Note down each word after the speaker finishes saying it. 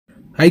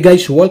Hi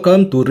guys,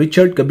 welcome to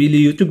Richard Cabile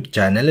YouTube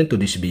channel, and to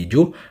this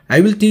video,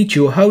 I will teach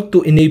you how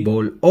to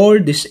enable or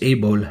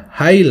disable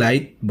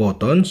highlight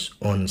buttons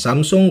on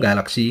Samsung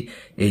Galaxy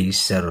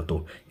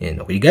A02. And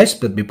okay guys,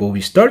 but before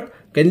we start,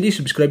 kindly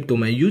subscribe to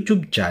my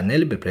YouTube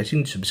channel by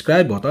pressing the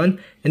subscribe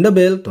button and the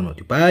bell to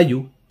notify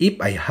you if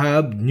I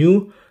have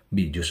new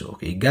videos.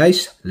 Okay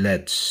guys,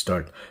 let's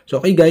start.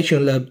 So okay guys,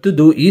 you'll have to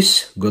do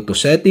is go to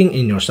setting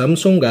in your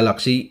Samsung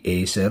Galaxy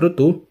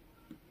A02.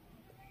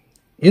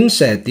 In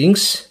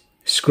settings,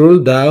 scroll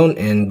down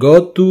and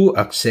go to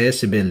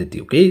accessibility.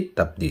 Okay,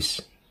 tap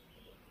this.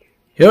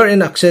 Here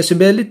in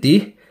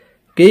accessibility,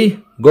 okay,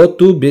 go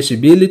to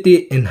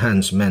visibility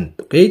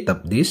enhancement. Okay,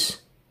 tap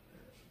this.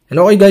 And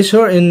okay guys,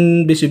 here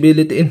in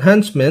visibility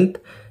enhancement,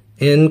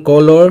 in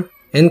color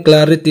and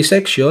clarity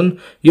section,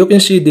 you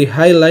can see the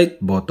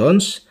highlight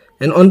buttons,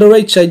 and on the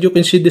right side you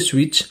can see the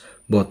switch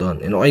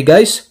button. And okay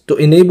guys, to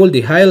enable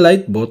the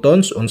highlight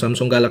buttons on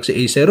Samsung Galaxy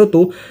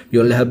A02,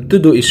 you'll have to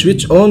do is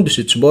switch on the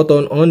switch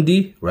button on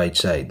the right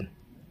side.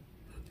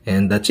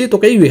 And that's it.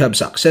 Okay, we have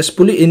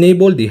successfully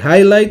enabled the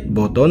highlight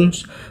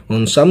buttons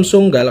on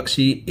Samsung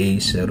Galaxy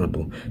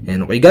A02.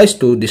 And okay guys,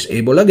 to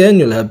disable again,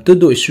 you'll have to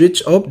do is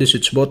switch off the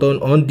switch button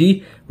on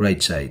the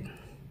right side.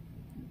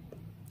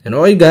 And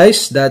okay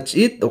guys, that's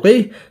it.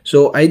 Okay,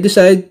 so I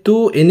decided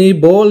to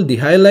enable the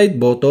highlight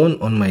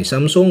button on my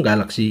Samsung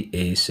Galaxy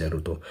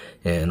A02.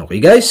 And okay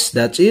guys,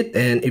 that's it.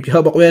 And if you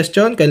have a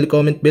question, kindly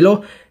comment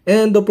below.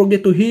 And don't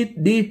forget to hit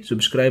the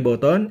subscribe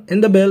button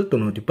and the bell to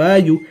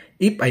notify you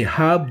if I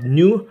have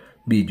new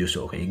videos.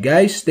 Okay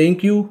guys,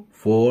 thank you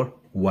for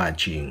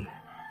watching.